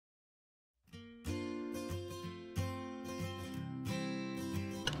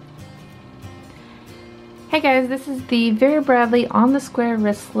Hey guys, this is the Vera Bradley on the square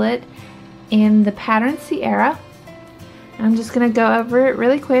wristlet in the pattern Sierra. I'm just going to go over it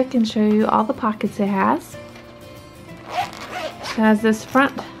really quick and show you all the pockets it has. It has this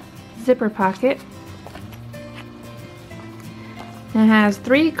front zipper pocket. It has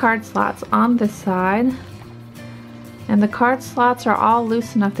 3 card slots on this side, and the card slots are all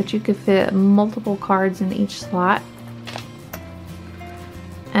loose enough that you could fit multiple cards in each slot.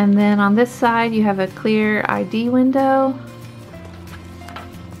 And then on this side you have a clear ID window,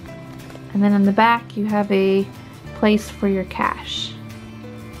 and then in the back you have a place for your cash.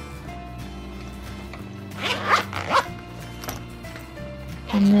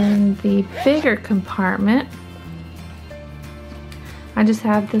 And then the bigger compartment, I just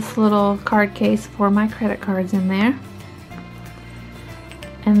have this little card case for my credit cards in there.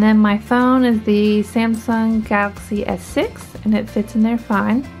 And then my phone is the Samsung Galaxy S6 and it fits in there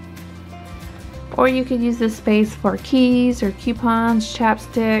fine. Or you could use this space for keys or coupons,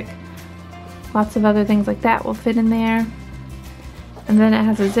 chapstick, lots of other things like that will fit in there. And then it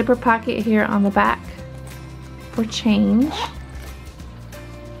has a zipper pocket here on the back for change.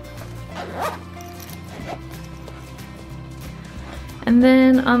 And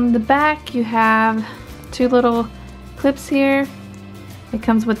then on the back you have 2 little clips here. It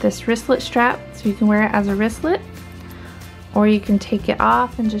comes with this wristlet strap, so you can wear it as a wristlet, or you can take it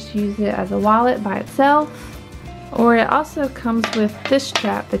off and just use it as a wallet by itself. Or it also comes with this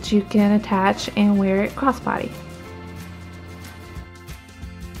strap that you can attach and wear it crossbody.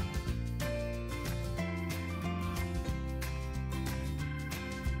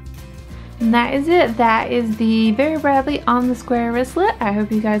 And that is it. That is the Vera Bradley on the square wristlet. I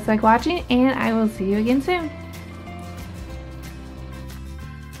hope you guys like watching, and I will see you again soon.